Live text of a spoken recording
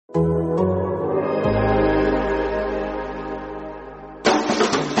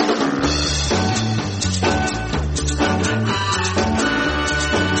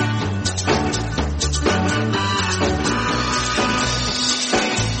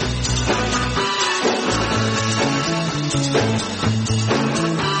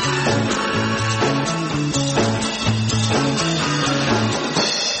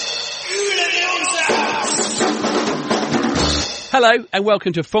Hello and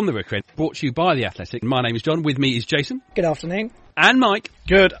welcome to From the Rookery End, brought to you by The Athletic. My name is John, with me is Jason. Good afternoon. And Mike.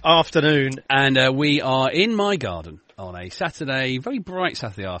 Good afternoon. And we are in my garden on a Saturday, very bright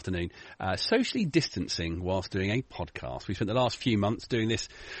Saturday afternoon, socially distancing whilst doing a podcast. We spent the last few months doing this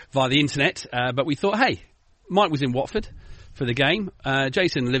via the internet, but we thought, hey, Mike was in Watford for the game.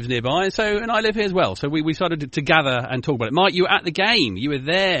 Jason lives nearby, and I live here as well. So we started to gather and talk about it. Mike, you were at the game. You were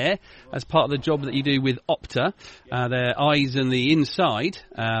there as part of the job that you do with Opta, their eyes and the inside.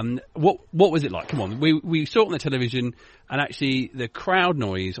 What was it like? Come on, we saw it on the television, and actually the crowd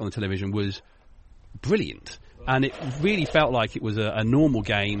noise on the television was brilliant. And it really felt like it was a normal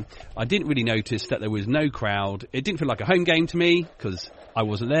game. I didn't really notice that there was no crowd. It didn't feel like a home game to me because I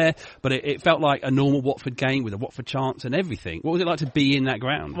wasn't there, but it felt like a normal Watford game with a Watford chants and everything. What was it like to be in that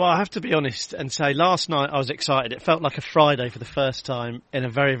ground? Well, I have to be honest and say last night I was excited. It felt like a Friday for the first time in a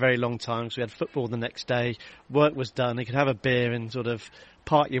very, very long time because we had football the next day, work was done, you could have a beer and sort of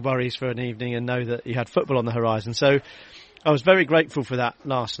park your worries for an evening and know that you had football on the horizon. So I was very grateful for that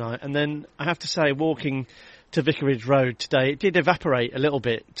last night. And then I have to say, walking to Vicarage Road today, it did evaporate a little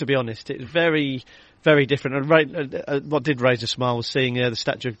bit, to be honest. It was very, very different. What did raise a smile was seeing the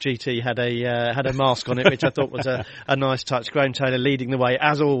statue of GT had a mask on it, which I thought was a nice touch. Graham Taylor leading the way,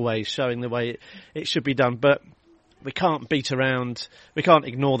 as always, showing the way it should be done. But we can't beat around, we can't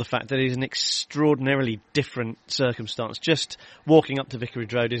ignore the fact that it is an extraordinarily different circumstance. Just walking up to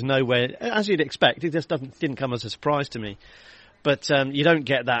Vicarage Road is nowhere, as you'd expect. It just didn't come as a surprise to me. But you don't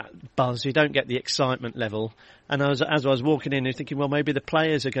get that buzz, you don't get the excitement level. And as I was walking in, I was thinking, well, maybe the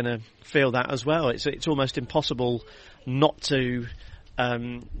players are going to feel that as well. It's almost impossible not to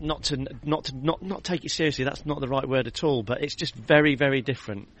take it seriously. That's not the right word at all. But it's just very, very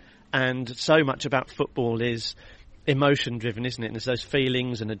different. And so much about football is emotion driven, isn't it? And there's those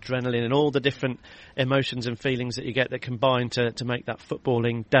feelings and adrenaline and all the different emotions and feelings that you get that combine to make that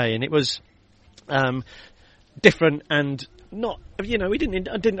footballing day. And it was different and not, I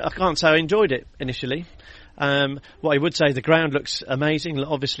can't say I enjoyed it initially. What I would say, the ground looks amazing.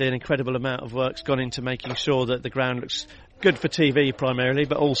 Obviously an incredible amount of work's gone into making sure that the ground looks good for TV primarily,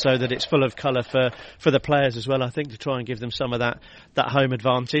 but also that it's full of colour for the players as well, I think, to try and give them some of that home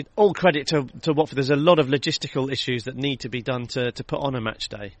advantage. All credit to Watford. There's a lot of logistical issues that need to be done to put on a match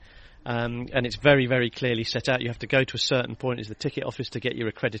day. And it's very, very clearly set out. You have to go to a certain point as the ticket office to get your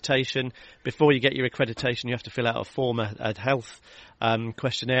accreditation. Before you get your accreditation, you have to fill out a form, a health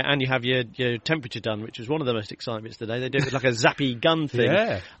questionnaire, and you have your temperature done, which was one of the most exciting bits today. They do it with like a zappy gun thing.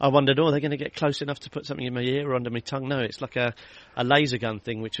 Yeah. I wondered, are they going to get close enough to put something in my ear or under my tongue? No, it's like a laser gun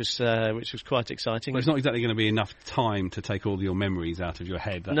thing, which was quite exciting. Well, it's not exactly going to be enough time to take all your memories out of your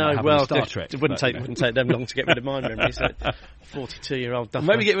head. Star Trek. It wouldn't take them long to get rid of my memories. 42-year-old duffer.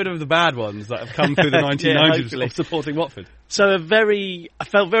 Maybe get rid of the bad ones that have come through the 1990s of supporting Watford. So I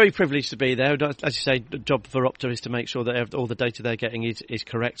felt very privileged to be there. As you say, the job for Opta is to make sure that all the data they're getting is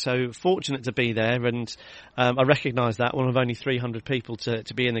correct. So fortunate to be there, and I recognise that, one of only 300 people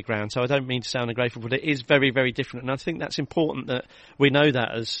to be in the ground. So I don't mean to sound ungrateful, but it is very, very different. And I think that's important that we know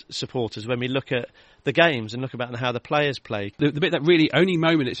that as supporters when we look at the games and look about how the players play. The bit that really, only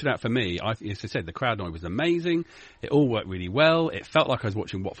moment it stood out for me, as I said, the crowd noise was amazing. It all worked really well. It felt like I was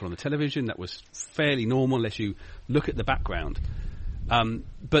watching Watford on the television. That was fairly normal unless you look at the background.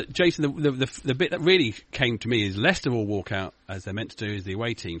 But Jason, the bit that really came to me is Leicester will walk out as they're meant to do as the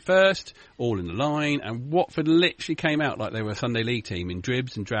away team first, all in the line, and Watford literally came out like they were a Sunday League team in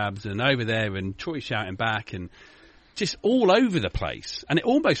dribs and drabs and over there, and Troy shouting back and just all over the place. And it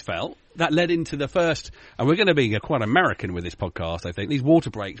almost felt that led into the first, and we're going to be quite American with this podcast, I think. These water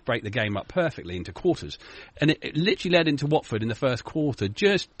breaks break the game up perfectly into quarters. And it literally led into Watford in the first quarter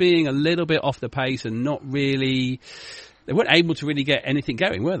just being a little bit off the pace and not really, they weren't able to really get anything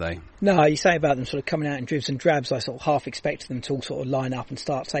going, were they? No, you say about them sort of coming out in dribs and drabs. I sort of half expected them to all sort of line up and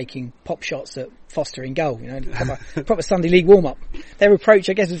start taking pop shots at Foster in goal, proper Sunday League warm-up. Their approach,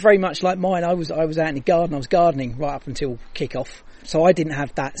 I guess, was very much like mine. I was out in the garden, I was gardening right up until kick-off. So I didn't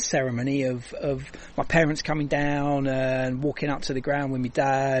have that ceremony of my parents coming down and walking up to the ground with my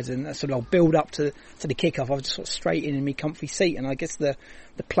dad and that sort of build up to the kick-off. I was just sort of straight in my comfy seat, and I guess the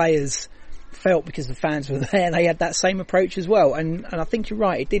players felt, because the fans were there, they had that same approach as well. And I think you're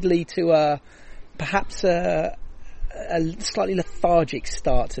right, it did lead to perhaps a slightly lethargic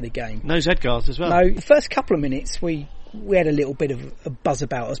start to the game. No Z-guards as well. No, the first couple of minutes we had a little bit of a buzz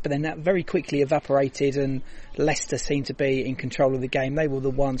about us, but then that very quickly evaporated and Leicester seemed to be in control of the game. They were the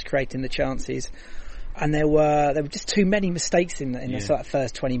ones creating the chances, and there were just too many mistakes in that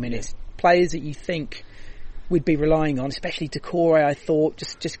first 20 minutes. Yeah. Players that you think we'd be relying on, especially Decore, I thought,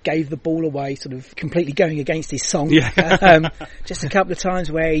 just gave the ball away, sort of completely going against his song. Yeah. Just a couple of times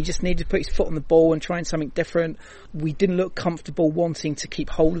where he just needed to put his foot on the ball and trying something different. We didn't look comfortable wanting to keep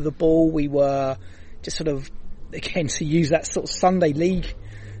hold of the ball. We were just sort of, again, to use that sort of Sunday league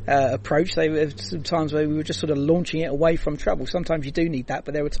approach. There were some times where we were just sort of launching it away from trouble. Sometimes you do need that,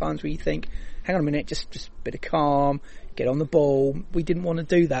 but there were times where you think, hang on a minute, just a bit of calm, get on the ball. We didn't want to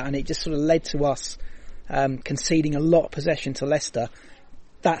do that, and it just sort of led to us conceding a lot of possession to Leicester.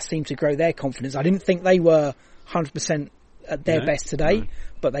 That seemed to grow their confidence. I didn't think they were 100% at their best today,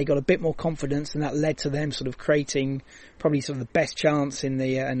 but they got a bit more confidence, and that led to them sort of creating probably sort of the best chance in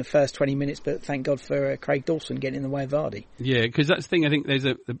the first 20 minutes. But thank God for Craig Dawson getting in the way of Vardy. Yeah, because that's the thing. I think there's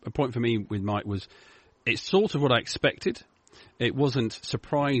a point for me with Mike was it's sort of what I expected. It wasn't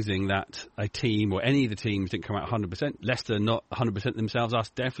surprising that a team or any of the teams didn't come out 100%. Leicester not 100% themselves, us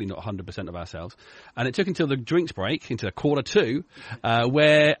definitely not 100% of ourselves. And it took until the drinks break, into quarter two,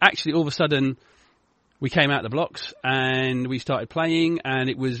 where actually all of a sudden we came out the blocks and we started playing, and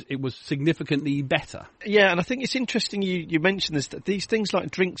it was significantly better. Yeah, and I think it's interesting you mentioned this, that these things like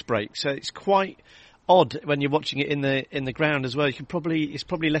drinks breaks, so it's quite odd when you're watching it in the ground as well. It's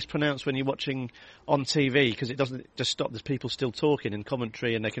probably less pronounced when you're watching on TV, because it doesn't just stop. There's people still talking and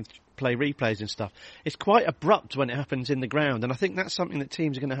commentary, and they can play replays and stuff. It's quite abrupt when it happens in the ground, and I think that's something that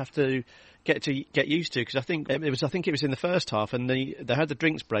teams are going to have to get used to, because I think it was in the first half, and they had the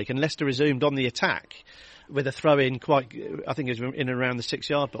drinks break, and Leicester resumed on the attack with a throw in I think it was in and around the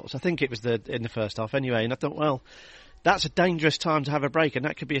 6-yard box. I think it was in the first half anyway, and I thought, well, that's a dangerous time to have a break, and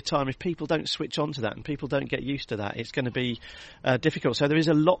that could be a time if people don't switch on to that and people don't get used to that, it's going to be difficult. So there is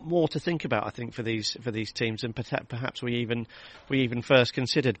a lot more to think about, I think, for these teams, and perhaps we even first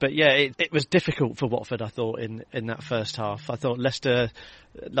considered. But yeah, it was difficult for Watford, I thought, in that first half. I thought Leicester,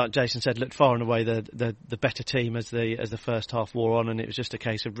 like Jason said, looked far and away the better team as the first half wore on, and it was just a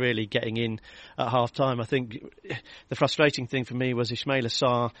case of really getting in at half time. I think the frustrating thing for me was Ismaila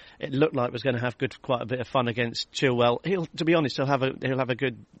Sarr. It looked like was going to have quite a bit of fun against Chilwell. To be honest, he'll have a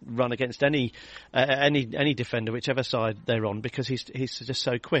good run against any defender, whichever side they're on, because he's just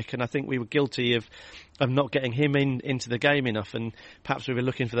so quick. And I think we were guilty of not getting him into the game enough, and perhaps we were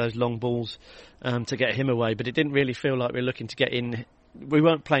looking for those long balls to get him away. But it didn't really feel like we were looking to get in. We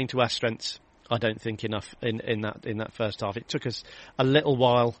weren't playing to our strengths, I don't think, enough in that first half. It took us a little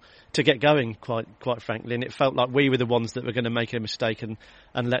while to get going, quite frankly, and it felt like we were the ones that were going to make a mistake and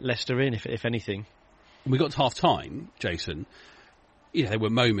let Leicester in, if anything. We got to half time, Jason. There were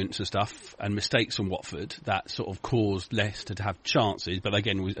moments and stuff and mistakes from Watford that sort of caused Leicester to have chances, but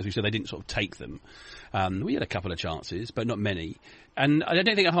again, as we said, they didn't sort of take them. We had a couple of chances, but not many. And I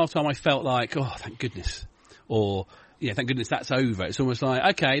don't think at half time I felt like, oh, thank goodness, or thank goodness that's over. It's almost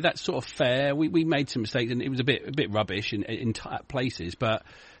like, okay, that's sort of fair. We made some mistakes, and it was a bit rubbish in places, but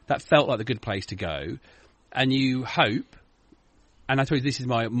that felt like the good place to go. And you hope. And I suppose this is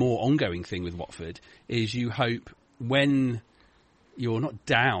my more ongoing thing with Watford, is you hope when you're not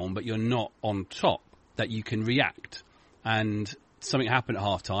down, but you're not on top, that you can react. And something happened at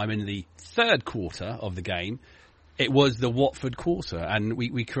half-time in the third quarter of the game. It was the Watford quarter, and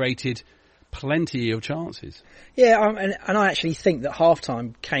we created plenty of chances. Yeah, and I actually think that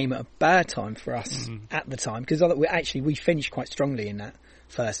half-time came at a bad time for us at the time, because we finished quite strongly in that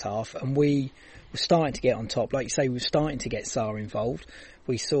first half, and we were starting to get on top. Like you say, we were starting to get Sarr involved.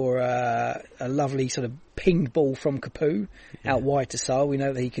 We saw a lovely sort of pinged ball from Capoue out wide to Sarr. We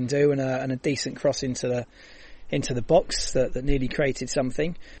know that he can do, and a decent cross into the box that nearly created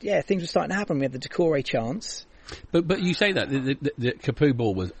something. Yeah, things were starting to happen. We had the Decore chance. But you say that the Capoue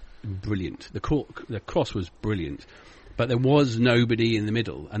ball was brilliant. The cross was brilliant, but there was nobody in the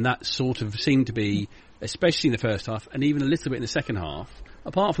middle, and that sort of seemed to be, especially in the first half, and even a little bit in the second half.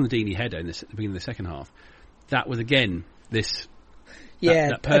 Apart from the Deeney header in the beginning of the second half, that was again this.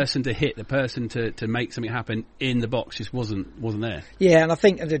 That person to hit, the person to make something happen in the box just wasn't there. Yeah, and I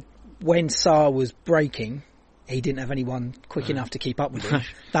think that when Sarr was breaking, he didn't have anyone quick enough to keep up with him.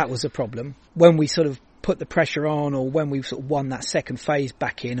 That was a problem. When we sort of put the pressure on, or when we sort of won that second phase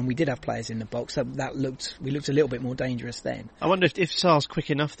back in, and we did have players in the box, we looked a little bit more dangerous then. I wonder if Sarr's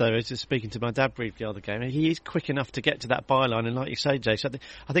quick enough, though. I was just speaking to my dad briefly the other game. He is quick enough to get to that byline, and like you say, Jason,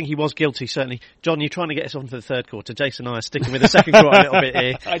 I think he was guilty, certainly. John, you're trying to get us on to the third quarter. Jason and I are sticking with the second quarter a little bit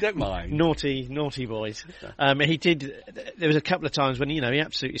here. I don't mind. Naughty boys. He did. There was a couple of times when he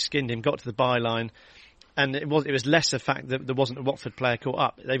absolutely skinned him, got to the byline, And it was less a fact that there wasn't a Watford player caught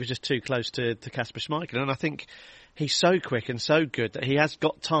up. They were just too close to Kasper Schmeichel. And I think he's so quick and so good that he has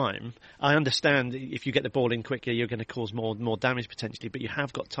got time. I understand if you get the ball in quickly, you're going to cause more damage potentially, but you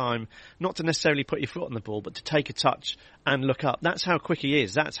have got time not to necessarily put your foot on the ball, but to take a touch and look up. That's how quick he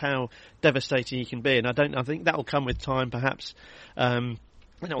is. That's how devastating he can be. And I think that will come with time, perhaps.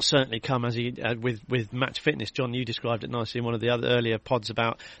 And it'll certainly come as with match fitness. John, you described it nicely in one of the other earlier pods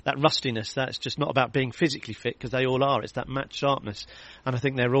about that rustiness. That's just not about being physically fit, because they all are. It's that match sharpness, and I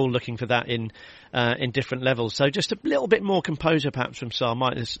think they're all looking for that in different levels. So just a little bit more composure, perhaps, from Sarr.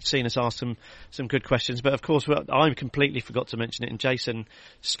 Might have seen us ask some good questions, but of course I completely forgot to mention it, and Jason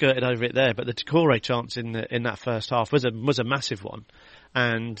skirted over it there. But the Doucouré chance in that first half was a massive one,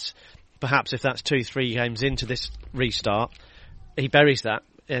 and perhaps if that's 2-3 games into this restart, he buries that.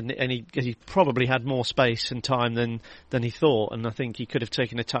 And he probably had more space and time than he thought, and I think he could have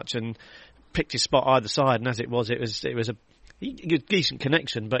taken a touch and picked his spot either side. And as it was a decent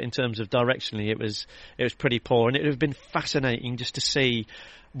connection, but in terms of directionally, it was pretty poor. And it would have been fascinating just to see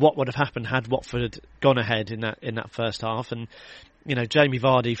what would have happened had Watford gone ahead in that first half. And you know, Jamie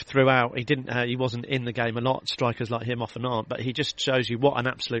Vardy throughout, he wasn't in the game a lot. Strikers like him often aren't, but he just shows you what an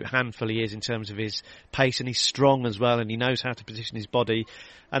absolute handful he is in terms of his pace, and he's strong as well, and he knows how to position his body.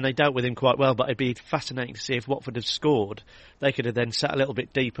 And they dealt with him quite well, but it'd be fascinating to see if Watford had scored. They could have then sat a little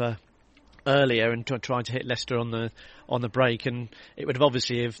bit deeper earlier and tried to hit Leicester on the break, and it would have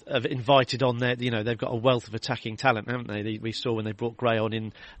obviously have invited on their, you know, they've got a wealth of attacking talent, haven't they? We saw when they brought Gray on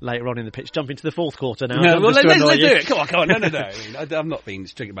in later on in the pitch. Jump into the fourth quarter now. No, well, let's do it. Come on. No. I mean, I'm not being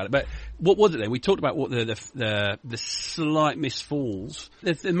strict about it, but what was it then? We talked about what the slight misfalls,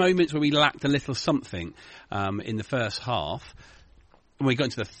 the moments where we lacked a little something in the first half. When we got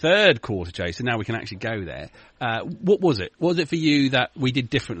into the third quarter, Jason, now we can actually go there. What was it? What was it for you that we did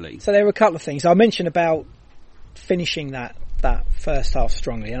differently? So there were a couple of things. I mentioned about finishing that first half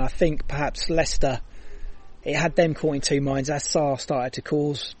strongly, and I think perhaps Leicester, it had them caught in two minds as Sarr started to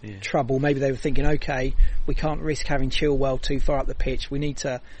cause trouble. Maybe they were thinking, okay, we can't risk having Chilwell too far up the pitch. We need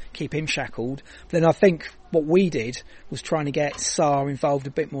to keep him shackled. But then I think what we did was trying to get Sarr involved a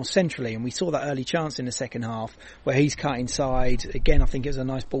bit more centrally, and we saw that early chance in the second half where he's cut inside. Again, I think it was a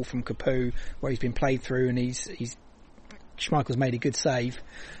nice ball from Capoue where he's been played through, and Schmeichel's made a good save.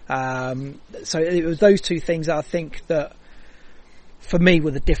 So it was those two things that I think that for me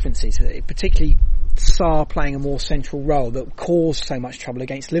were the differences, particularly Sarr playing a more central role that caused so much trouble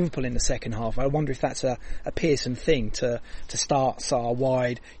against Liverpool in the second half. I wonder if that's a Pearson thing to start Sarr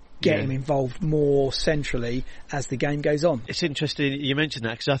wide, get him involved more centrally as the game goes on. It's interesting you mentioned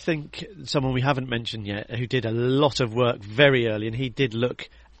that, because I think someone we haven't mentioned yet who did a lot of work very early, and he did look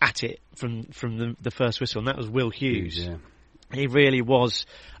at it from the first whistle, and that was Will Hughes. Yeah. He really was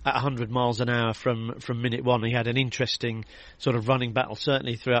at 100 miles an hour from minute one. He had an interesting sort of running battle,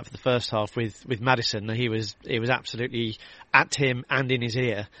 certainly throughout the first half with Maddison. He was absolutely at him and in his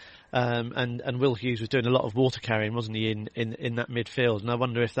ear. And Will Hughes was doing a lot of water carrying, wasn't he, in that midfield? And I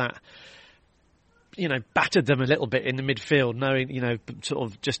wonder if that, you know, battered them a little bit in the midfield, knowing, you know, sort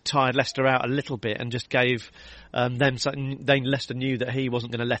of just tired Leicester out a little bit and just gave them something. Then Leicester knew that he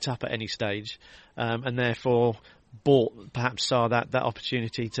wasn't going to let up at any stage, and therefore bought perhaps Sarr that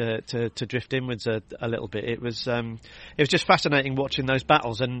opportunity to drift inwards a little bit. It was just fascinating watching those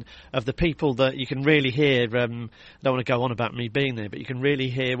battles, and of the people that you can really hear. I don't want to go on about me being there, but you can really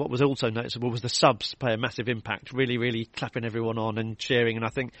hear what was also noticeable was the subs play a massive impact, really, really clapping everyone on and cheering. And I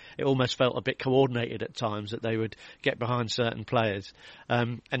think it almost felt a bit coordinated at times that they would get behind certain players,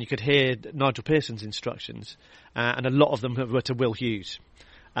 and you could hear Nigel Pearson's instructions, and a lot of them were to Will Hughes.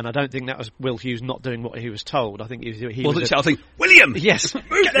 And I don't think that was Will Hughes not doing what he was told. I think he was shouting, "William, yes,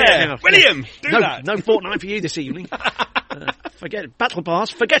 move there, now. William, do that." No fortnight for you this evening. Forget it. Battle Pass,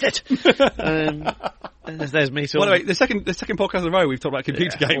 forget it. There's me. By the way, the second podcast in a row we've talked about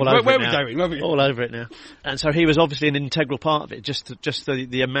computer games. Where are we going? All over it now. And so he was obviously an integral part of it. Just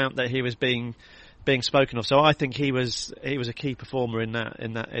the amount that he was being spoken of. So I think he was a key performer in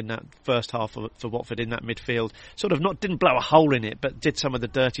that first half for Watford in that midfield. Sort of didn't blow a hole in it, but did some of the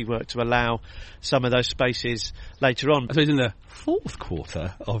dirty work to allow some of those spaces later on. I suppose in the fourth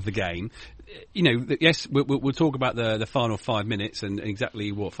quarter of the game, you know, yes, we'll talk about the final 5 minutes and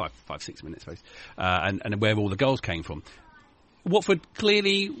exactly what 5-6 minutes, I suppose, and where all the goals came from. Watford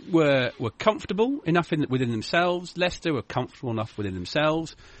clearly were comfortable enough within themselves. Leicester were comfortable enough within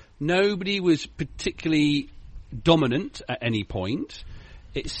themselves. Nobody was particularly dominant at any point.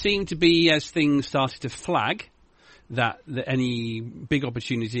 It seemed to be, as things started to flag, that any big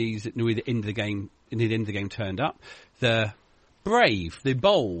opportunities that near the end of the game turned up, the brave, the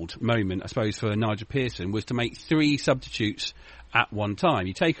bold moment, I suppose, for Nigel Pearson was to make 3 substitutes at one time.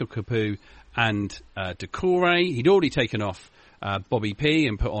 You take off Capoue and Doucouré. He'd already taken off Bobby P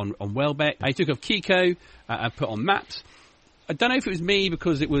and put on Welbeck. He took off Kiko and put on Maps. I don't know if it was me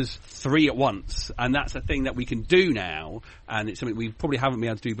because it was 3 at once, and that's a thing that we can do now, and it's something we probably haven't been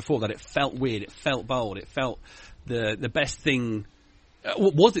able to do before, that it felt weird, it felt bold, it felt the best thing.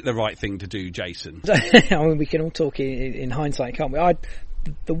 Was it the right thing to do, Jason? I mean, we can all talk in hindsight, can't we?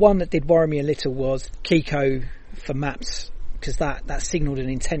 The one that did worry me a little was Kiko for Maps, because that signalled an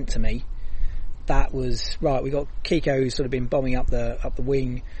intent to me. That was, right, we got Kiko who's sort of been bombing up the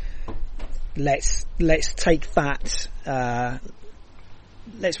wing. Let's take that.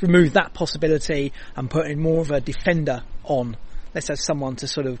 Let's remove that possibility and put in more of a defender on. Let's have someone to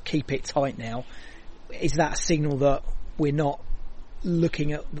sort of keep it tight now. Is that a signal that we're not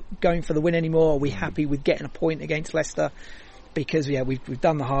looking at going for the win anymore? Are we happy with getting a point against Leicester? Because we've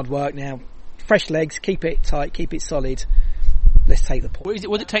done the hard work now. Fresh legs, keep it tight, keep it solid. Let's take the point.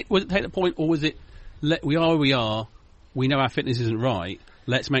 Was it take the point, or was it we are where we are? We know our fitness isn't right.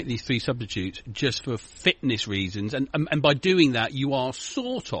 Let's make these 3 substitutes just for fitness reasons, and by doing that, you are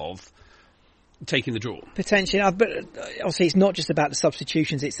sort of taking the draw. Potentially, but obviously it's not just about the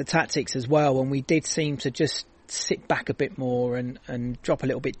substitutions, it's the tactics as well, and we did seem to just sit back a bit more and drop a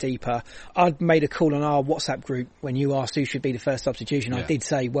little bit deeper. I'd made a call on our WhatsApp group when you asked who should be the first substitution. Yeah. I did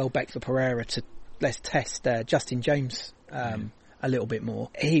say Welbeck for Pereira to let's test Justin James a little bit more.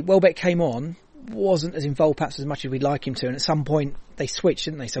 Welbeck came on, wasn't as involved perhaps as much as we'd like him to, and at some point they switched,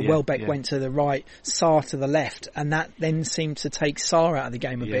 didn't they? So Welbeck went to the right, Sarr to the left, and that then seemed to take Sarr out of the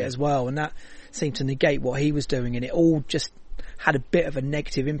game a bit as well, and that seemed to negate what he was doing, and it all just had a bit of a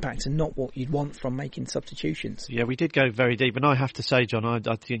negative impact and not what you'd want from making substitutions. Yeah, we did go very deep, and I have to say, John,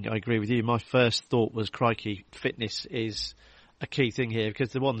 I think I agree with you. My first thought was, crikey, fitness is a key thing here,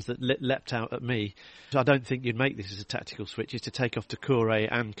 because the ones that leapt out at me, I don't think you'd make this as a tactical switch, is to take off Doucouré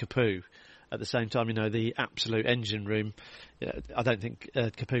and Capoue. At the same time, the absolute engine room. I don't think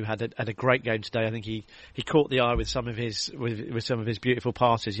Capoue had a great game today. I think he caught the eye with some of his beautiful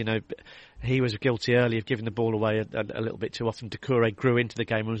passes. He was guilty early of giving the ball away a little bit too often. Doucouré grew into the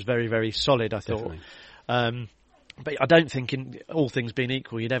game and was very, very solid, I thought. But I don't think, in all things being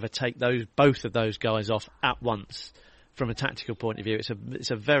equal, you'd ever take both of those guys off at once. From a tactical point of view,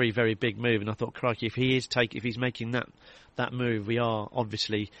 it's a very, very big move, and I thought, crikey, if he's making that move, we are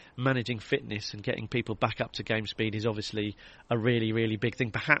obviously managing fitness and getting people back up to game speed is obviously a really, really big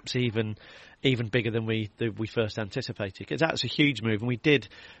thing, perhaps even bigger than we first anticipated, because that's a huge move. And we did,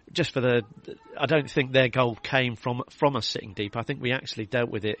 just for I don't think their goal came from us sitting deep. I think we actually dealt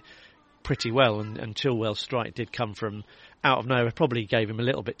with it pretty well, and Chilwell's strike did come from out of nowhere. Probably gave him a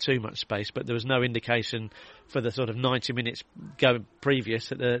little bit too much space, but there was no indication for the sort of 90 minutes previous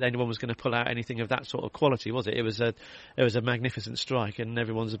that anyone was going to pull out anything of that sort of quality, was it? It was a magnificent strike, and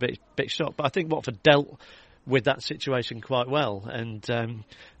everyone's a bit shocked. But I think Watford dealt with that situation quite well, and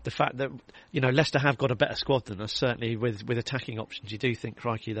the fact that Leicester have got a better squad than us, certainly with attacking options. You do think,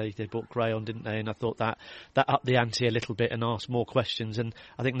 crikey, they brought Gray on, didn't they? And I thought that upped the ante a little bit and asked more questions, and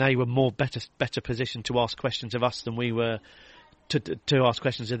I think they were better positioned to ask questions of us than we were to ask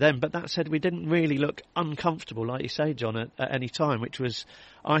questions of them. But that said, we didn't really look uncomfortable, like you say, John, at any time, which was,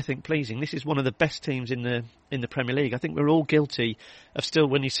 I think, pleasing. This is one of the best teams in the Premier League. I think we're all guilty of still,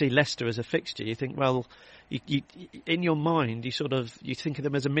 when you see Leicester as a fixture, you think, well, you in your mind, you think of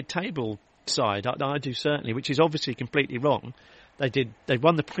them as a mid-table side. I do, certainly, which is obviously completely wrong. They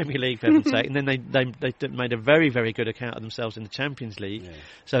won the Premier League, for heaven's sake, and then they made a very, very good account of themselves in the Champions League. Yeah.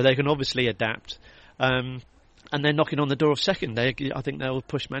 So they can obviously adapt. And they're knocking on the door of second. I think they'll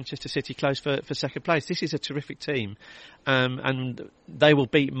push Manchester City close for second place. This is a terrific team, and they will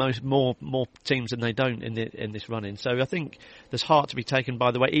beat more teams than they don't in this run-in. So I think there's heart to be taken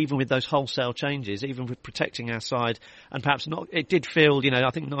by the way, even with those wholesale changes, even with protecting our side, and perhaps not. It did feel, I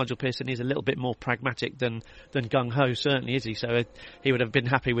think Nigel Pearson is a little bit more pragmatic than gung ho. Certainly is he. So he would have been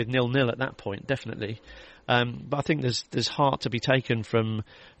happy with 0-0 at that point, definitely. But I think there's heart to be taken from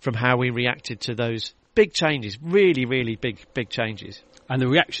how we reacted to those big changes, really, really big changes. And the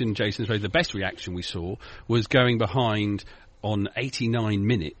reaction, Jason, the best reaction we saw was going behind on 89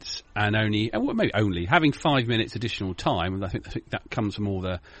 minutes and only having 5 minutes additional time. And I think that comes from all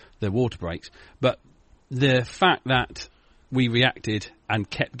the water breaks. But the fact that we reacted and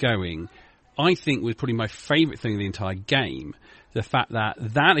kept going, I think, was probably my favourite thing of the entire game. The fact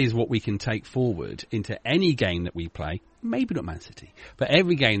that is what we can take forward into any game that we play. Maybe not Man City, but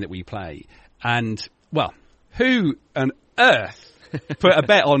every game that we play. And, well, who on earth put a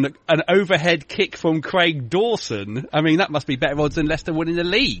bet on an overhead kick from Craig Dawson. I mean, that must be better odds than Leicester winning the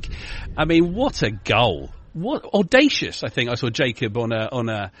league. I mean, what a goal. What audacious! I think I saw Jacob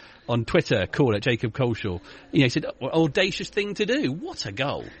on Twitter call it, Jacob Coleshaw. He said, audacious thing to do. What a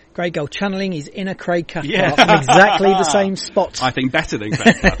goal! Great goal, channeling his inner Craig Cathcart from exactly the same spot. I think better than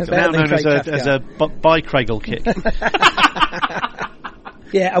Craig Cathcart. Now known as a by Craigle kick.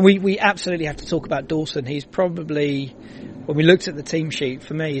 Yeah, and we absolutely have to talk about Dawson. He's probably, when we looked at the team sheet,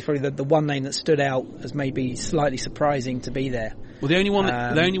 for me, he's probably the one name that stood out as maybe slightly surprising to be there. Well, the only one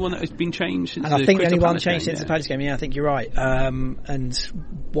that has been changed since and I think the only one Palace changed game, since the Palace game. Yeah, I think you're right. And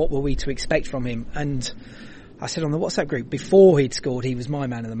what were we to expect from him? And I said on the WhatsApp group, before he'd scored, he was my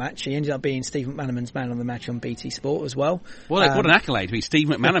man of the match. He ended up being Steve McManaman's man of the match on BT Sport as well. What an accolade to be Steve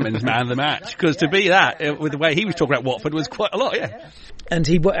McManaman's man of the match, because to be that, with the way he was talking about Watford, was quite a lot, yeah. And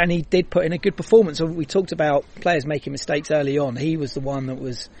he did put in a good performance. We talked about players making mistakes early on. He was the one that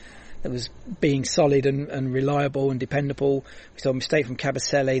was being solid and reliable and dependable. We saw a mistake from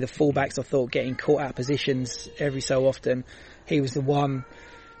Kabasele. The fullbacks, I thought, getting caught out of positions every so often. He was the one.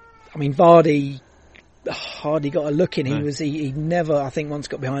 I mean, Vardy hardly got a look in. No. He never, I think, once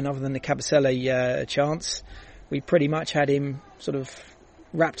got behind other than the Kabasele chance. We pretty much had him sort of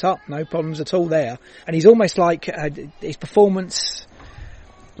wrapped up, no problems at all there. And he's almost like his performance,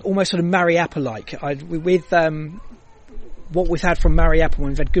 almost sort of Mariappa-like. With what we've had from Mariappa, when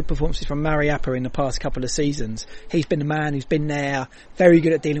we've had good performances from Mariappa in the past couple of seasons, he's been the man who's been there, very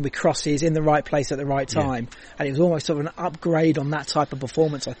good at dealing with crosses, in the right place at the right time. Yeah. And it was almost sort of an upgrade on that type of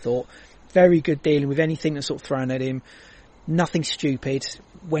performance, I thought. Very good dealing with anything that's sort of thrown at him. Nothing stupid.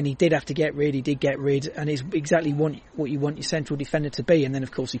 When he did have to get rid, he did get rid, and it's exactly what you want your central defender to be. And then,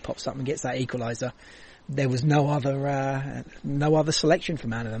 of course, he pops up and gets that equaliser. There was no other selection for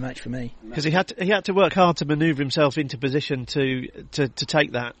man of the match for me, because he had to work hard to manoeuvre himself into position to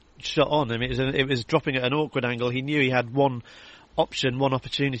take that shot on. I mean, it was dropping at an awkward angle. He knew he had one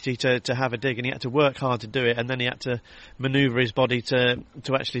opportunity to have a dig, and he had to work hard to do it, and then he had to manoeuvre his body to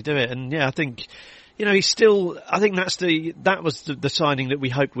actually do it. And yeah, I think, he's still, I think that was the signing that we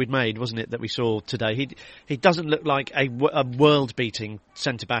hoped we'd made, wasn't it, that we saw today. He doesn't look like a world-beating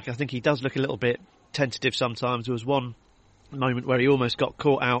centre-back. I think he does look a little bit tentative sometimes. There was one moment where he almost got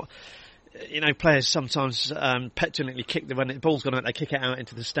caught out. Players sometimes petulantly when the ball's gone out, they kick it out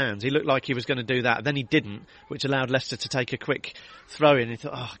into the stands. He looked like he was going to do that, then he didn't, which allowed Leicester to take a quick throw in. He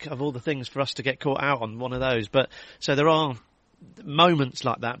thought, of all the things for us to get caught out on, one of those. But so there are moments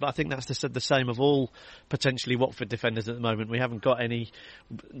like that, but I think that's the same of all potentially Watford defenders at the moment. We haven't got any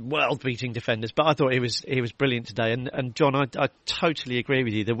world-beating defenders, but I thought he was brilliant today. And John, I totally agree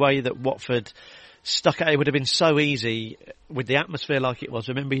with you. The way that Watford stuck it would have been so easy with the atmosphere like it was.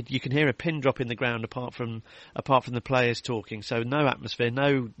 Remember, you can hear a pin drop in the ground apart from the players talking. So no atmosphere,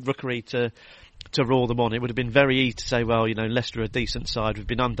 no rookery to roar them on. It would have been very easy to say, well, Leicester are a decent side. We've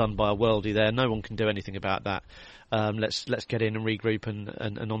been undone by a worldie there. No one can do anything about that. Let's get in and regroup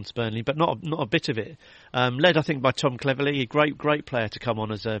and on to Burnley. But not a bit of it. Led, I think, by Tom Cleverley, a great player to come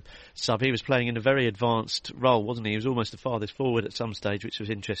on as a sub. He was playing in a very advanced role, wasn't he? He was almost the farthest forward at some stage, which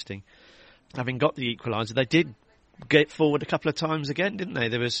was interesting. Having got the equaliser, they did get forward a couple of times again, didn't they?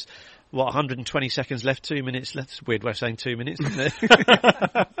 There was, 120 seconds left, 2 minutes left. It's a weird way of saying 2 minutes, isn't it?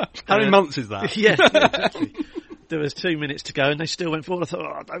 How many months is that? Yeah, exactly. There was 2 minutes to go, and they still went forward. I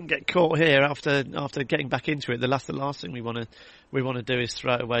thought, don't get caught here after getting back into it. The last thing we want to do is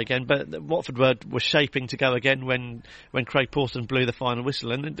throw it away again. But Watford were shaping to go again when Craig Pawson blew the final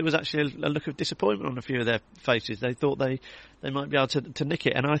whistle, and there was actually a look of disappointment on a few of their faces. They thought they might be able to nick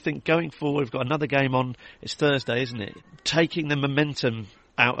it. And I think going forward, we've got another game on. It's Thursday, isn't it? Taking the momentum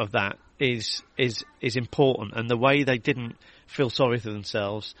out of that is important, and the way they didn't feel sorry for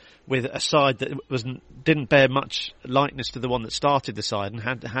themselves with a side that didn't bear much likeness to the one that started the side and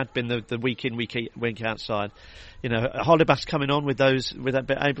had been the week in week out side. Holebas coming on with that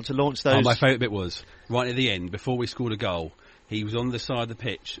bit, able to launch those. My favourite bit was right at the end before we scored a goal. He was on the side of the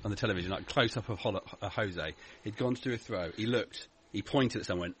pitch on the television, like close up of Jose. He'd gone to do a throw. He looked. He pointed at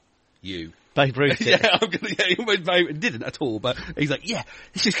someone. You. Babe Ruth. He almost didn't at all, but he's like, yeah,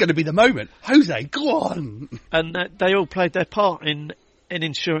 this is going to be the moment. Jose, go on. And they all played their part in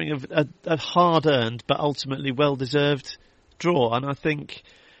ensuring a hard-earned but ultimately well-deserved draw. And I think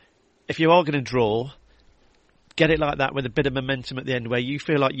if you are going to draw, get it like that with a bit of momentum at the end where you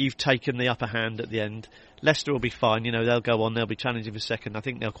feel like you've taken the upper hand at the end. Leicester will be fine, they'll go on, they'll be challenging for second. I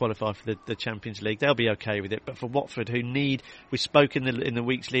think they'll qualify for the Champions League. They'll be okay with it. But for Watford, we spoke in the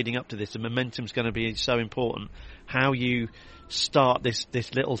weeks leading up to this, the momentum's going to be so important. How you start this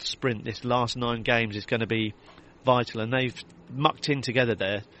little sprint, this last 9 games is going to be vital, and they've mucked in together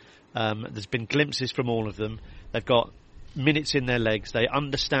there. There's been glimpses from all of them. They've got minutes in their legs. They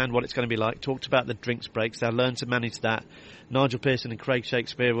understand what it's going to be like. Talked about the drinks breaks. They'll learn to manage that. Nigel Pearson and Craig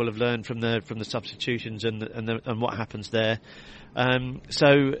Shakespeare will have learned from the substitutions and what happens there.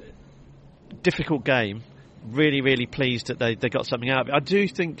 So difficult game. Really, really pleased that they got something out of it. I do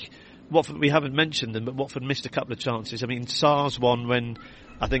think Watford, we haven't mentioned them, but Watford missed a couple of chances. I mean, Sarr's one when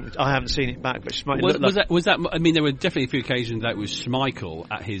I haven't seen it back, but Schmeichel was that? I mean, there were definitely a few occasions that was Schmeichel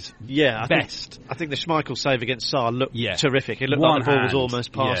at his best. I think the Schmeichel save against Sarr looked terrific. It looked One like the ball hand. was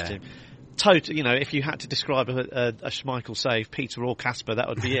almost past him. If you had to describe a Schmeichel save, Peter or Casper, that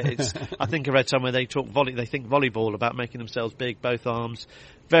would be it. I think I read somewhere they think volleyball, about making themselves big, both arms.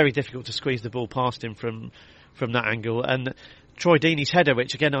 Very difficult to squeeze the ball past him from that angle. And Troy Deeney's header,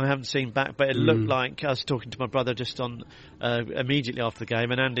 which again I haven't seen back, but it looked like, I was talking to my brother just on immediately after the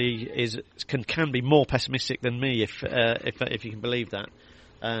game, and Andy can be more pessimistic than me if you can believe that.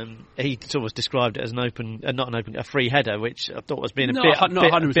 He sort of described it as a free header, which I thought was being a bit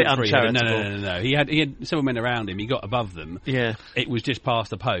uncharitable. No. He had several men around him. He got above them. Yeah, it was just past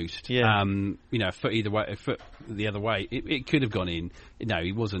the post. Yeah, a foot either way, a foot the other way. It could have gone in. No,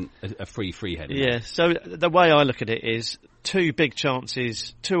 he wasn't a free header. Yeah. So the way I look at it is two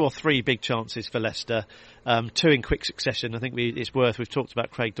or three big chances for Leicester. Two in quick succession. I think we've talked about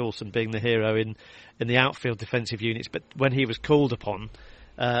Craig Dawson being the hero in the outfield defensive units, but when he was called upon,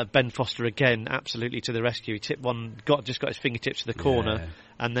 Ben Foster again absolutely to the rescue. He tipped one, just got his fingertips to the corner,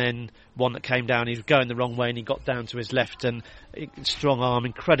 and then one that came down. He was going the wrong way and he got down to his left, and strong arm,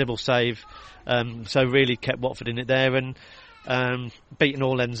 incredible save. So really kept Watford in it there, and beaten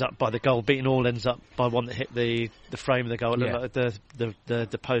all ends up by the goal. Beaten all ends up by one that hit the frame of the goal, like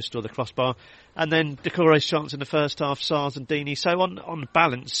the post or the crossbar. And then Decore's chance in the first half, Sarr's and Deeney. So on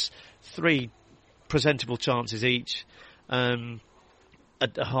balance, three presentable chances each.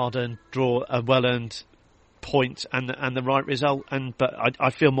 A hard-earned draw, a well-earned point, and the right result. But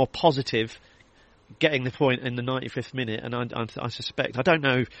I feel more positive getting the point in the 95th minute, and I suspect, I don't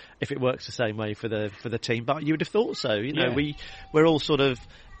know if it works the same way for the team, but you would have thought so. We're all sort of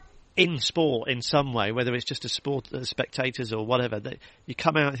in sport in some way, whether it's just spectators or whatever. You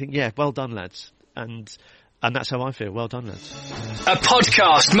come out and think, well done, lads, and that's how I feel. Well done, lads. A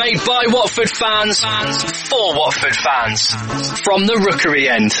podcast made by Watford fans for Watford fans. From the Rookery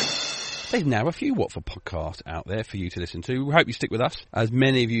End. There's now a few Watford podcasts out there for you to listen to. We hope you stick with us, as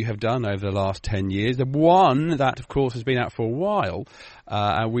many of you have done over the last 10 years. The one that, of course, has been out for a while,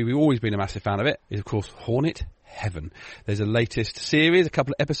 and we've always been a massive fan of it, is, of course, Hornet Heaven. There's a latest series, a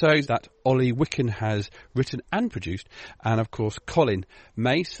couple of episodes that Ollie Wicken has written and produced, and of course Colin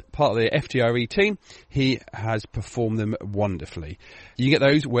Mace, part of the FGRE team, he has performed them wonderfully. You can get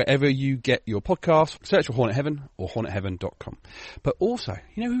those wherever you get your podcasts. Search for Hornet Heaven or hornetheaven.com. But also,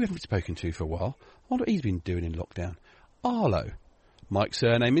 who we haven't spoken to for a while? I wonder what he's been doing in lockdown. Arlo. Mike's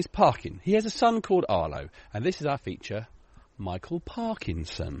surname is Parkin. He has a son called Arlo, and this is our feature, Michael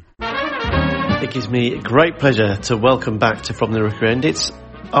Parkinson. It gives me great pleasure to welcome back to From the Rookery End. It's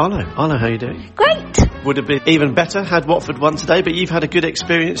Arlo. Arlo, how are you doing? Great. Would have been even better had Watford won today, but you've had a good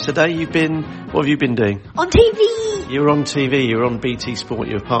experience today. What have you been doing? On TV. You were on TV, you were on BT Sport,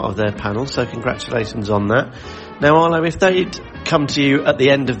 you were part of their panel, so congratulations on that. Now, Arlo, if they'd come to you at the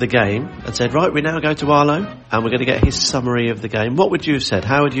end of the game and said, right, we now go to Arlo and we're going to get his summary of the game, what would you have said?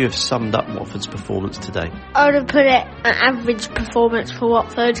 How would you have summed up Watford's performance today? I would have put it an average performance for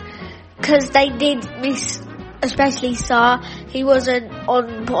Watford, because they did miss, especially Sarr. He wasn't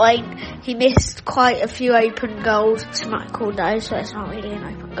on point. He missed quite a few open goals. Schmeichel though, so it's not really an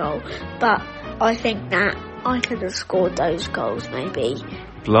open goal. But I think that I could have scored those goals maybe.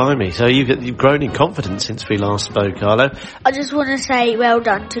 Blimey, so you've grown in confidence since we last spoke, Arlo. I just want to say well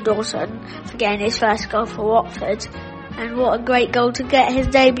done to Dawson for getting his first goal for Watford. And what a great goal to get his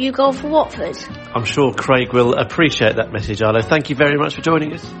debut goal for Watford. I'm sure Craig will appreciate that message, Arlo. Thank you very much for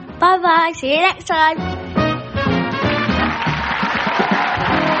joining us. Bye-bye. See you next time.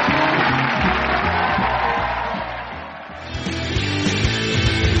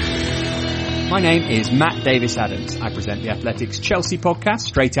 My name is Matt Davis-Adams. I present the Athletics Chelsea podcast,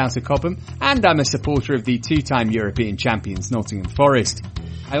 Straight Outta Cobham, and I'm a supporter of the two-time European champions Nottingham Forest.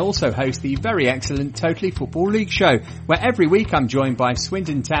 I also host the very excellent Totally Football League show, where every week I'm joined by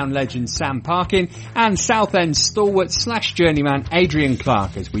Swindon Town legend Sam Parkin and Southend stalwart / journeyman Adrian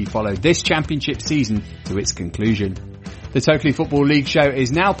Clark as we follow this championship season to its conclusion. The Totally Football League show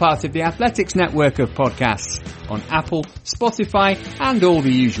is now part of the Athletics network of podcasts on Apple, Spotify and all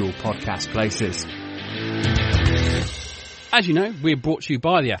the usual podcast places. As you know, we're brought to you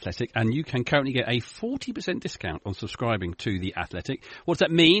by The Athletic, and you can currently get a 40% discount on subscribing to The Athletic. What does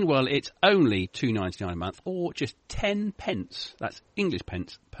that mean? Well, it's only $2.99 a month, or just 10 pence. That's English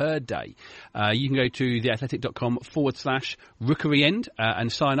pence per day. You can go to theathletic.com/rookeryend and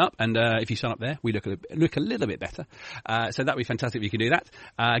sign up. And if you sign up there, we look a little bit better. So that'd be fantastic if you can do that.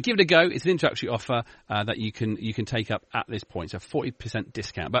 Give it a go. It's an introductory offer that you can take up at this point. So 40%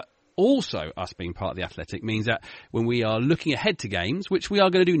 discount. But also, us being part of The Athletic means that when we are looking ahead to games, which we are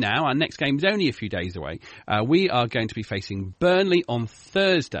going to do now, our next game is only a few days away, we are going to be facing Burnley on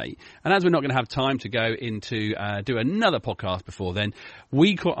Thursday. And as we're not going to have time to go into do another podcast before then,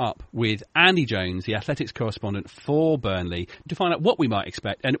 we caught up with Andy Jones, the Athletics correspondent for Burnley, to find out what we might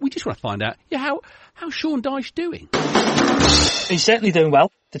expect. And we just want to find out how's Sean Dyche doing? He's certainly doing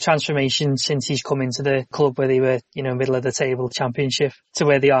well. The transformation since he's come into the club where they were, middle of the table championship to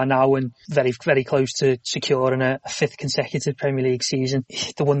where they are now and very, very close to securing a fifth consecutive Premier League season.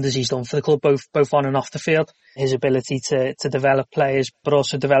 The wonders he's done for the club, both on and off the field. His ability to develop players, but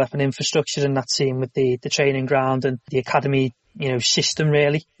also develop an infrastructure in that team with the training ground and the academy, system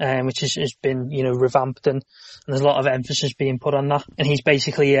really, which has been, revamped and there's a lot of emphasis being put on that. And he's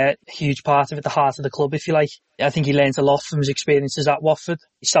basically a huge part of it, the heart of the club, if you like. I think he learned a lot from his experiences at Watford.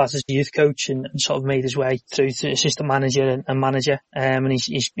 He started as a youth coach and sort of made his way through to assistant manager and manager. And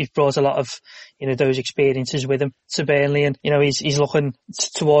he's brought a lot of, those experiences with him to Burnley. And, he's looking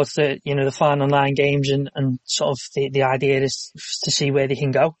towards the final 9 games and sort of the idea is to see where they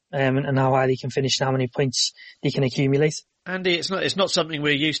can go, and how high they can finish and how many points they can accumulate. Andy, it's not something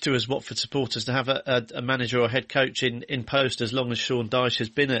we're used to as Watford supporters to have a manager or head coach in post as long as Sean Dyche has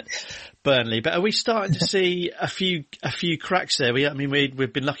been at Burnley. But are we starting to see a few cracks there?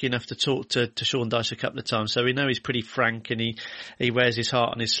 We've been lucky enough to talk to Sean Dyche a couple of times, so we know he's pretty frank and he wears his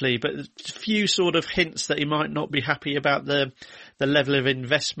heart on his sleeve. But a few sort of hints that he might not be happy about the level of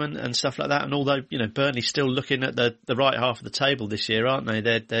investment and stuff like that. And although Burnley's still looking at the right half of the table this year, aren't they?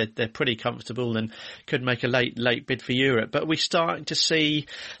 They're pretty comfortable and could make a late bid for Europe. But we're starting to see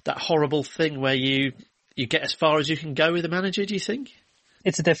that horrible thing where you get as far as you can go with a manager, do you think?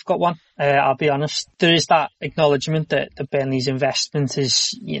 It's a difficult one. I'll be honest. There is that acknowledgement that Burnley's investment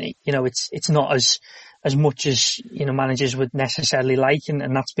is, it's not as much as, managers would necessarily like.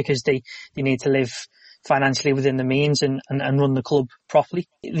 And that's because they need to live financially within the means and run the club properly.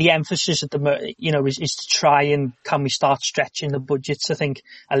 The emphasis at the is to try and can we start stretching the budgets, I think,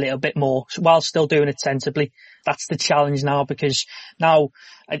 a little bit more while still doing it sensibly. That's the challenge now, because now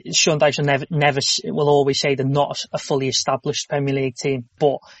Sean Dyche will always say they're not a fully established Premier League team,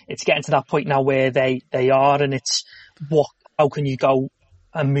 but it's getting to that point now where they are, and it's how can you go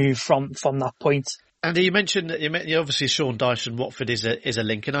and move from that point. Andy, you mentioned obviously Sean Dyche and Watford is a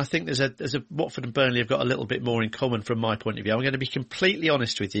link, and I think there's a Watford and Burnley have got a little bit more in common from my point of view. I'm going to be completely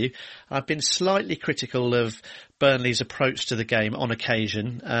honest with you. I've been slightly critical of Burnley's approach to the game on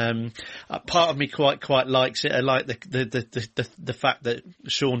occasion. Part of me quite likes it. I like the fact that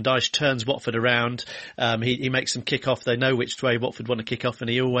Sean Dyche turns Watford around. He makes them kick off. They know which way Watford want to kick off, and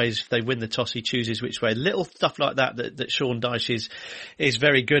he always, if they win the toss, he chooses which way. Little stuff like that Sean Dyche is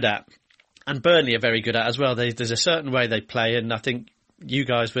very good at. And Burnley are very good at as well. There's a certain way they play, and I think you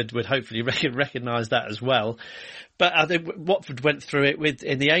guys would hopefully recognise that as well. But I think Watford went through it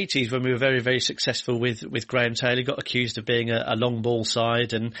in the 80s when we were very, very successful with Graham Taylor. He got accused of being a long ball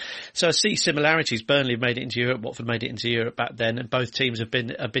side, and so I see similarities. Burnley made it into Europe, Watford made it into Europe back then, and both teams have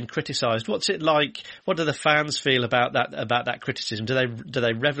been criticised. What's it like? What do the fans feel about that criticism? Do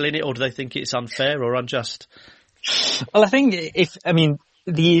they revel in it, or do they think it's unfair or unjust? Well, I think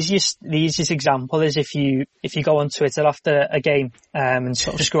the easiest example is if you go on Twitter after a game and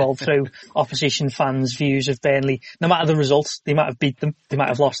sort of scroll through opposition fans' views of Burnley. No matter the results, they might have beat them, they might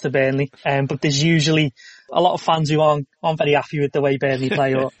have lost to Burnley, but there's usually a lot of fans who aren't very happy with the way Burnley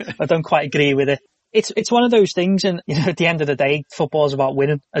play or don't quite agree with it. It's one of those things, and at the end of the day, football's about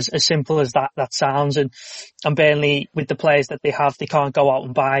winning, as simple as that sounds. And Burnley, with the players that they have, they can't go out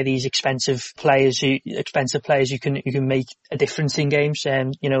and buy these expensive players who can make a difference in games.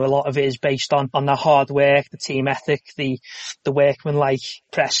 A lot of it is based on the hard work, the team ethic, the workmanlike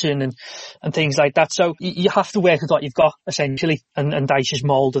pressing and things like that. So you have to work with what you've got, essentially. And Dyche's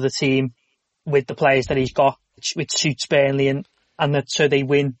moulded the team with the players that he's got, which suits Burnley, and so they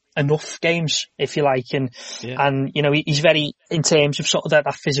win enough games, if you like, and he's very, in terms of sort of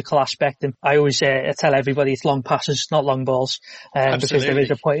that physical aspect, and I always tell everybody it's long passes, not long balls, because there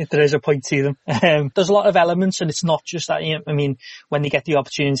is a point to them. There's a lot of elements, and it's not just that. When they get the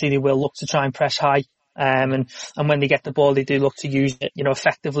opportunity, they will look to try and press high And when they get the ball, they do look to use it,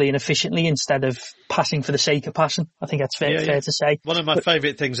 effectively and efficiently instead of passing for the sake of passing. I think that's fair to say. One of my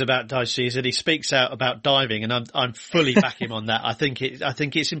favourite things about Dicey is that he speaks out about diving, and I'm fully back him on that. I think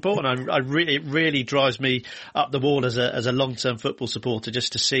it's important. It really drives me up the wall as a long-term football supporter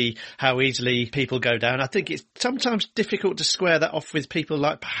just to see how easily people go down. I think it's sometimes difficult to square that off with people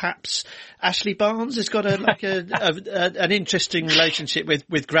like perhaps Ashley Barnes has got an interesting relationship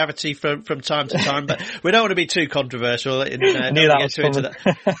with gravity from time to time, but we don't want to be too controversial into that.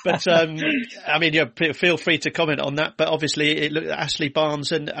 But feel free to comment on that. But obviously, it looked Ashley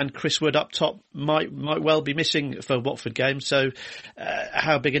Barnes and Chris Wood up top might well be missing for Watford games. So,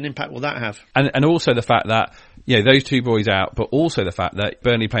 how big an impact will that have? And also the fact that those two boys out, but also the fact that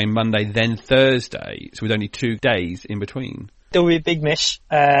Burnley playing Monday then Thursday, so with only 2 days in between. There will be a big miss,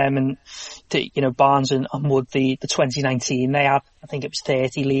 and Barnes and Wood, the 2019, they had, I think it was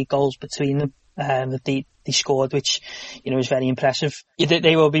 30 league goals between them. That they scored, which, is very impressive.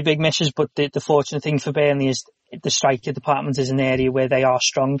 They will be big misses, but the fortunate thing for Burnley is the striker department is an area where they are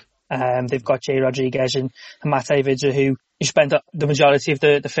strong. They've got Jay Rodriguez and Matej Vydra, who spent the majority of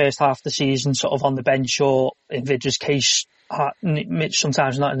the first half of the season sort of on the bench, or in Vydra's case,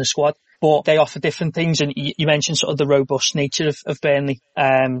 sometimes not in the squad. But they offer different things, and you mentioned sort of the robust nature of Burnley.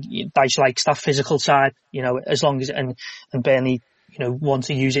 Dyche likes that physical side, as long as and Burnley, want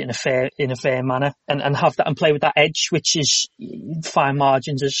to use it in a fair manner and have that and play with that edge, which is fine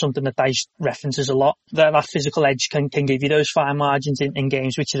margins, is something that Dyche references a lot. That physical edge can give you those fine margins in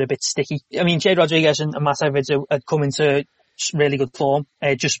games which are a bit sticky. I mean, Jay Rodriguez and Matej Vydra had come into really good form.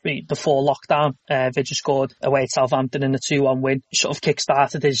 Just before lockdown, Vydra scored away at Southampton in a 2-1 win. Sort of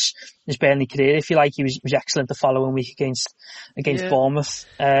kick-started his Burnley career, if you like. He was excellent the following week against Bournemouth.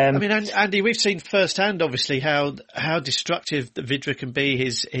 Andy, we've seen firsthand, obviously, how destructive Vydra can be.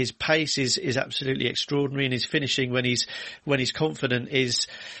 His pace is absolutely extraordinary, and his finishing when he's confident is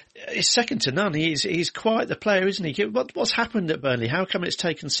second to none. He's quite the player, isn't he? What's happened at Burnley? How come it's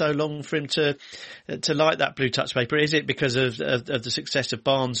taken so long for him to light that blue touch paper? Is it because of the success of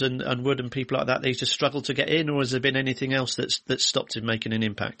Barnes and Wood and people like that he's just struggled to get in, or has there been anything else that's stopped him making an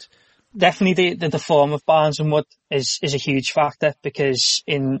impact? Definitely the form of Barnes and Wood is a huge factor, because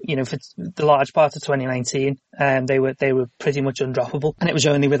for the large part of 2019, they were pretty much undroppable, and it was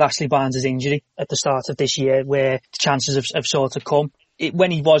only with Ashley Barnes' injury at the start of this year where the chances have sort of come.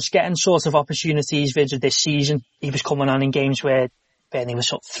 When he was getting sort of opportunities, Vydra, this season, he was coming on in games where Burnley was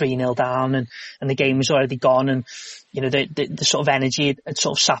sort of 3-0 down and the game was already gone, and the sort of energy had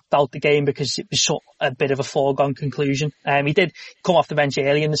sort of sapped out the game because it was sort of a bit of a foregone conclusion. He did come off the bench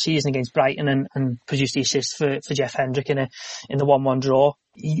early in the season against Brighton and produced the assist for Jeff Hendrick in the 1-1 draw.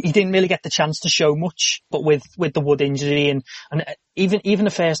 He didn't really get the chance to show much, but with the Wood injury and even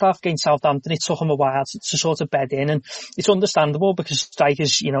the first half against Southampton, it took him a while to sort of bed in, and it's understandable because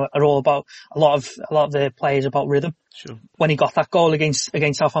strikers, are all about a lot of the players about rhythm. Sure. When he got that goal against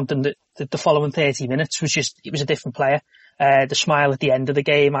Southampton, the following 30 minutes it was a different player. The smile at the end of the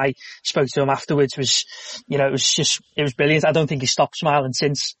game, I spoke to him afterwards, was, it was brilliant. I don't think he stopped smiling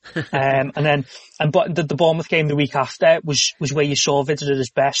since. But the Bournemouth game the week after was where you saw Vydra at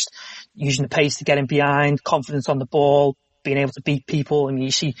his best, using the pace to get him behind, confidence on the ball, being able to beat people. I mean,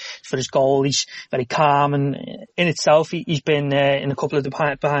 you see for his goal, he's very calm, and in itself, he's been in a couple of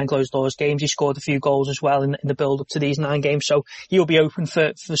the behind closed doors games. He scored a few goals as well in the build up to these 9 games, so he'll be open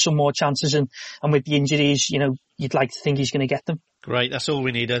for some more chances. And with the injuries, you'd like to think he's going to get them. Great, that's all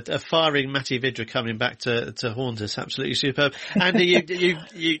we need. A firing Matej Vydra coming back to haunt us. Absolutely superb. Andy,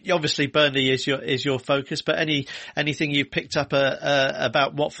 you obviously Burnley is your focus, but anything you picked up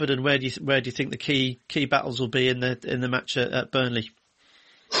about Watford, and where do you think the key battles will be in the match at Burnley?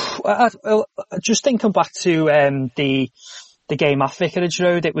 Just thinking back to the game at Vicarage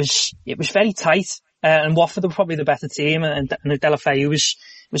Road, it was very tight, and Watford were probably the better team, and Deulofeu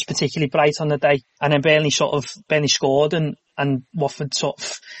was particularly bright on the day, and then Burnley scored, and Watford sort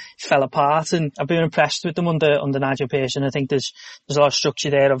of fell apart, and I've been impressed with them under Nigel Pearson. I think there's a lot of structure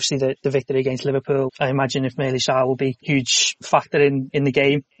there. Obviously the victory against Liverpool, I imagine if Merley Sarr will be a huge factor in the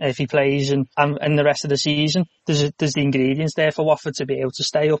game if he plays, and the rest of the season. There's the ingredients there for Watford to be able to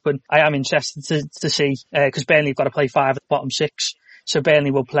stay up, and I am interested to see, because Burnley have got to play 5 at the bottom 6. So Burnley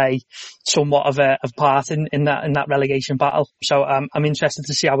will play somewhat of a part in that relegation battle. So I'm interested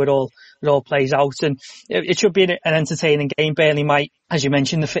to see how it all plays out, and it should be an entertaining game. Burnley might, as you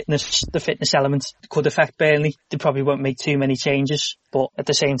mentioned, the fitness element could affect Burnley. They probably won't make too many changes, but at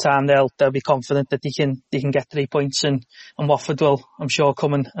the same time they'll be confident that they can get 3 points, and Watford will, I'm sure,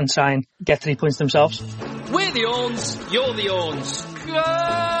 come and try and get 3 points themselves. We're the Orns, you're the Orns.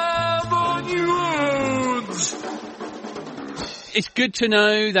 Come on, you Orns! it's good to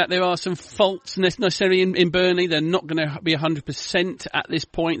know that there are some faults necessarily in Burnley. They're not going to be 100% at this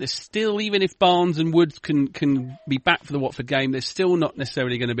point. There's still, even if Barnes and Woods can be back for the Watford game, they're still not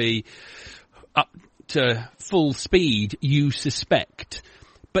necessarily going to be up to full speed, you suspect.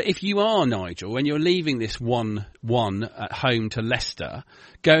 But if you are, Nigel, when you're leaving this 1-1 at home to Leicester,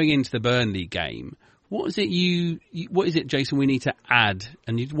 going into the Burnley game, what is it, Jason, we need to add?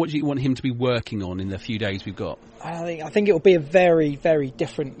 And what do you want him to be working on in the few days we've got? I think it will be a very, very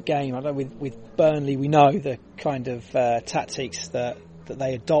different game. I know with Burnley, we know the kind of tactics that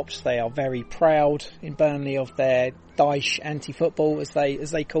they adopt. They are very proud in Burnley of their Daesh anti-football, as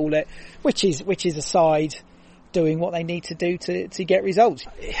they call it, which is a side doing what they need to do to get results.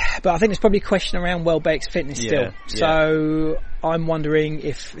 But I think there's probably a question around Welbeck's fitness still. So I'm wondering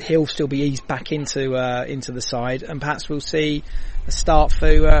if he'll still be eased back into the side, and perhaps we'll see a start for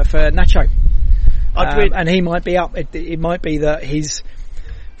Nacho. And he might be up. It might be that his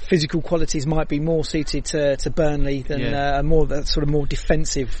physical qualities might be more suited to Burnley than that sort of more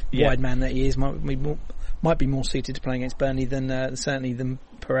defensive wide man that he is. Might be more suited to playing against Burnley than certainly than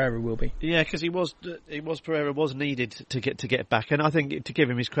Pereira will be. Yeah, because Pereira was needed to get back, and I think, to give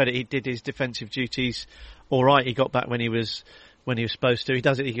him his credit, he did his defensive duties all right. He got back when he was supposed to. He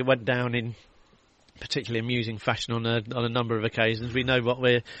does it. He went down in particularly amusing fashion on a number of occasions. We know what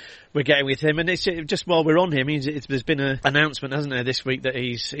we're getting with him, and it's just while we're on him. There's been an announcement, hasn't there, this week that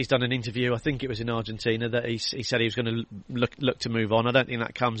he's done an interview. I think it was in Argentina, that he said he was going to look to move on. I don't think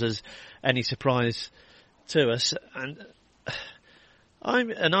that comes as any surprise to us, and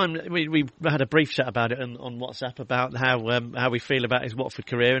we had a brief chat about it on WhatsApp about how we feel about his Watford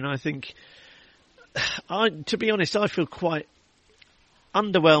career, and I think, to be honest, I feel quite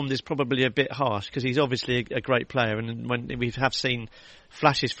underwhelmed is probably a bit harsh, because he's obviously a great player, and when we have seen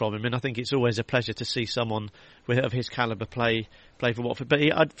flashes from him, and I think it's always a pleasure to see someone of his calibre play for Watford. But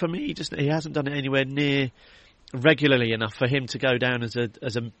for me, he hasn't done it anywhere near regularly enough for him to go down as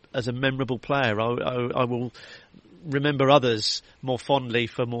a memorable player. I will remember others more fondly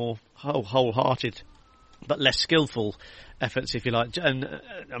for more wholehearted but less skillful efforts, if you like. And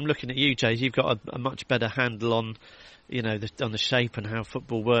I'm looking at you, Jays. You've got a much better handle on, on the shape and how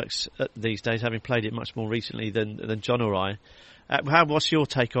football works these days, having played it much more recently than John or I. What's your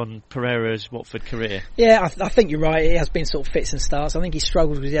take on Pereira's Watford career? Yeah, I think you're right. It has been sort of fits and starts. I think he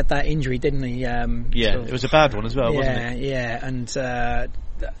struggled because he had that injury, didn't he? It was a bad one as well, wasn't it? Yeah, and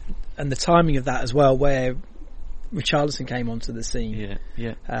the timing of that as well, where Richarlison came onto the scene.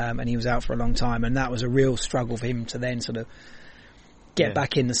 And he was out for a long time, and that was a real struggle for him to then sort of get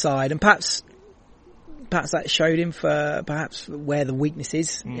back in the side. And perhaps that showed him for where the weakness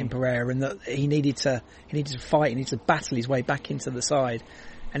is in Pereira, and that he needed to fight, he needed to battle his way back into the side.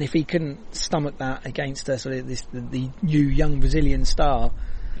 And if he couldn't stomach that against the new young Brazilian star,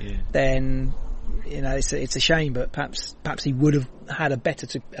 then it's a shame. But perhaps he would have had a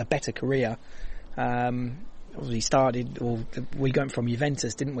better career. We started, or we went from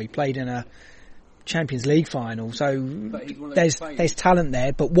Juventus, didn't we? Played in a Champions League final, so there's talent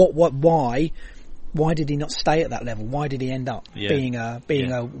there. But why did he not stay at that level? Why did he end up being a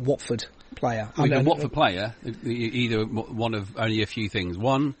Watford player? A Watford player, either one of only a few things.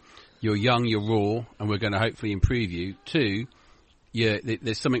 One, you're young, you're raw, and we're going to hopefully improve you. Two,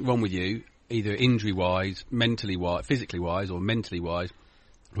 there's something wrong with you, either injury-wise, mentally-wise, physically-wise, or mentally-wise,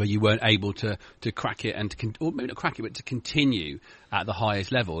 where you weren't able to crack it, or maybe not crack it, but to continue at the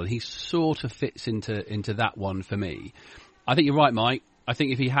highest level. And he sort of fits into that one for me. I think you're right, Mike. I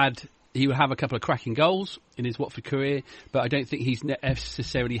think if he would have a couple of cracking goals in his Watford career, but I don't think he's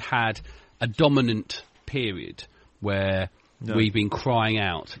necessarily had a dominant period where we've been crying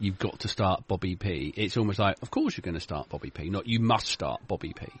out, you've got to start Bobby P. It's almost like, of course you're going to start Bobby P, not you must start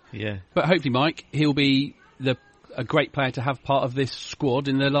Bobby P. Yeah. But hopefully, Mike, he'll be a great player to have part of this squad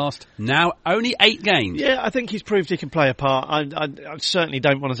in the last now only 8 games. Yeah, I think he's proved he can play a part. I certainly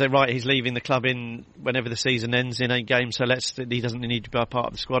don't want to say, right, he's leaving the club in whenever the season ends in 8 games, so he doesn't need to be a part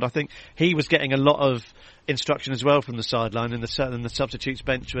of the squad. I think he was getting a lot of instruction as well from the sideline and the substitutes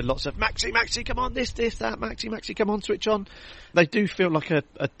bench with lots of Maxi, come on, this, that, Maxi, come on, switch on. They do feel like a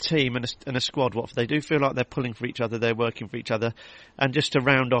team and a squad. They do feel like they're pulling for each other, they're working for each other. And just to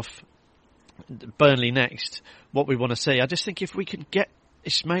round off Burnley next, what we want to see, I just think if we can get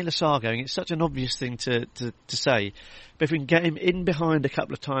Ismaila Sarr going, it's such an obvious thing to say, but if we can get him in behind a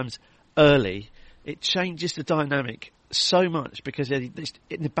couple of times early, it changes the dynamic so much, because it's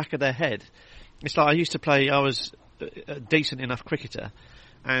in the back of their head. It's like I was a decent enough cricketer,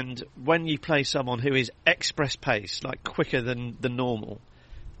 and when you play someone who is express pace, like quicker than normal,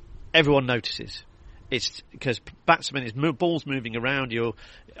 everyone notices. It's because batsmen, ball's moving around. You're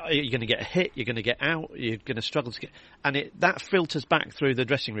going to get a hit. You're going to get out. You're going to struggle to get, and that filters back through the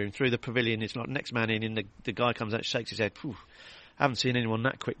dressing room, through the pavilion. It's like next man in, and the guy comes out, shakes his head. Phew, haven't seen anyone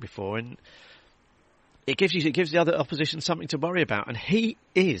that quick before, and it gives the other opposition something to worry about, and he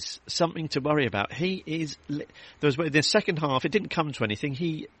is something to worry about. He is. There was in the second half. It didn't come to anything.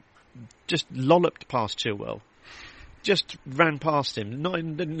 He just lolloped past Chilwell. Just ran past him.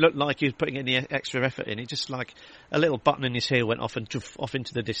 Didn't look like he was putting any extra effort in. It just like a little button in his heel went off and off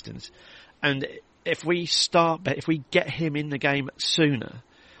into the distance. And if we get him in the game sooner,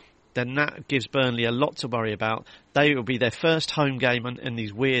 then that gives Burnley a lot to worry about. They will be their first home game in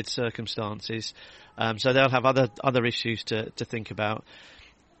these weird circumstances, so they'll have other issues to think about.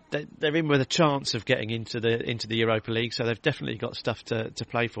 They're in with a chance of getting into the Europa League, so they've definitely got stuff to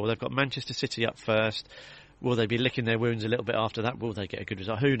play for. They've got Manchester City up first. Will they be licking their wounds a little bit after that? Will they get a good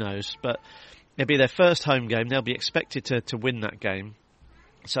result? Who knows? But it'll be their first home game. They'll be expected to win that game.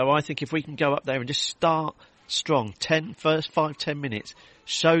 So I think if we can go up there and just start strong, first 5-10 minutes,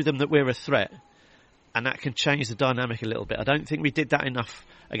 show them that we're a threat, and that can change the dynamic a little bit. I don't think we did that enough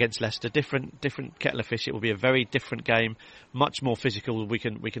against Leicester. Different kettle of fish. It will be a very different game, much more physical. We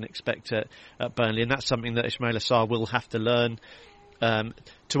can expect at Burnley, and that's something that Ismaila Sarr will have to learn.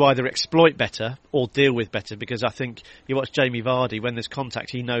 To either exploit better or deal with better, because I think you watch Jamie Vardy, when there's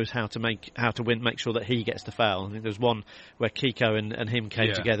contact, he knows how to make sure that he gets the foul. I think there was one where Kiko and him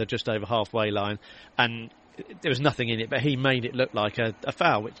came together just over halfway line, and there was nothing in it, but he made it look like a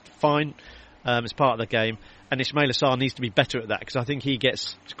foul, which fine, it's part of the game. And Ismaila Sarr needs to be better at that, because I think he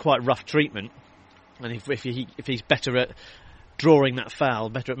gets quite rough treatment, and if he's better at drawing that foul,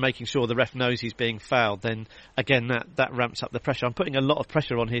 better at making sure the ref knows he's being fouled, then again that ramps up the pressure. I'm putting a lot of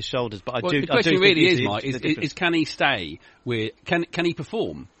pressure on his shoulders, but the question really is, Mike, is can he stay with? Can he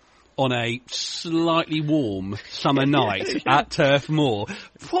perform on a slightly warm summer night at Turf Moor?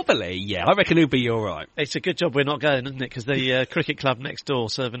 Probably, yeah. I reckon he'll be all right. It's a good job we're not going, isn't it? Because the cricket club next door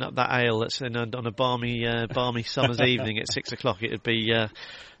serving up that ale that's on a balmy summer's evening at 6:00, it would be.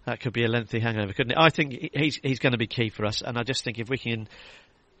 That could be a lengthy hangover, couldn't it? I think he's going to be key for us, and I just think if we can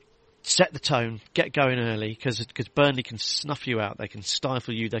set the tone, get going early, because Burnley can snuff you out, they can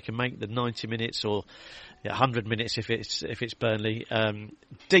stifle you, they can make the 90 minutes or 100 minutes if it's Burnley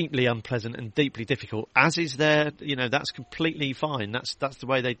deeply unpleasant and deeply difficult. As is that's completely fine. That's the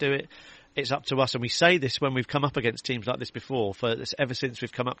way they do it. It's up to us, and we say this when we've come up against teams like this before. Ever since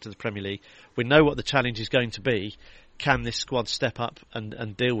we've come up to the Premier League, we know what the challenge is going to be. Can this squad step up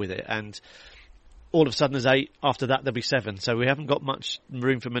and deal with it? And all of a sudden there's 8. After that there'll be 7. So we haven't got much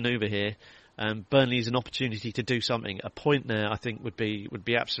room for manoeuvre here. Burnley is an opportunity to do something. A point there, I think, would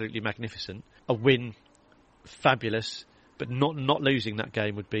be absolutely magnificent. A win, fabulous, but not losing that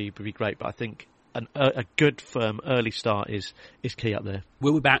game would be great. But I think a good, firm, early start is key up there.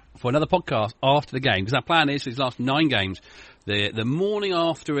 We'll be back for another podcast after the game, because our plan is for these last 9 games, the morning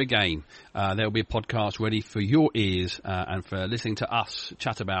after a game, there will be a podcast ready for your ears and for listening to us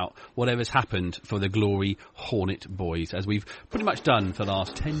chat about whatever's happened for the Glory Hornet boys, as we've pretty much done for the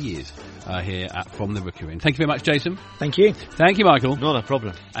last 10 years here From the Rookery. Thank you very much, Jason. Thank you. Thank you, Michael. Not a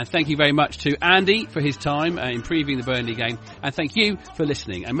problem. And thank you very much to Andy for his time in previewing the Burnley game. And thank you for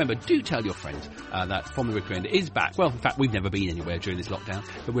listening. And remember, do tell your friends that From the Rookery is back. Well, in fact, we've never been anywhere during this lockdown,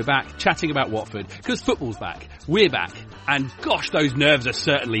 but we're back chatting about Watford, because football's back, we're back, and gosh, those nerves are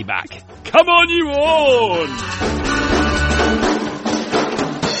certainly back. Come on, you on!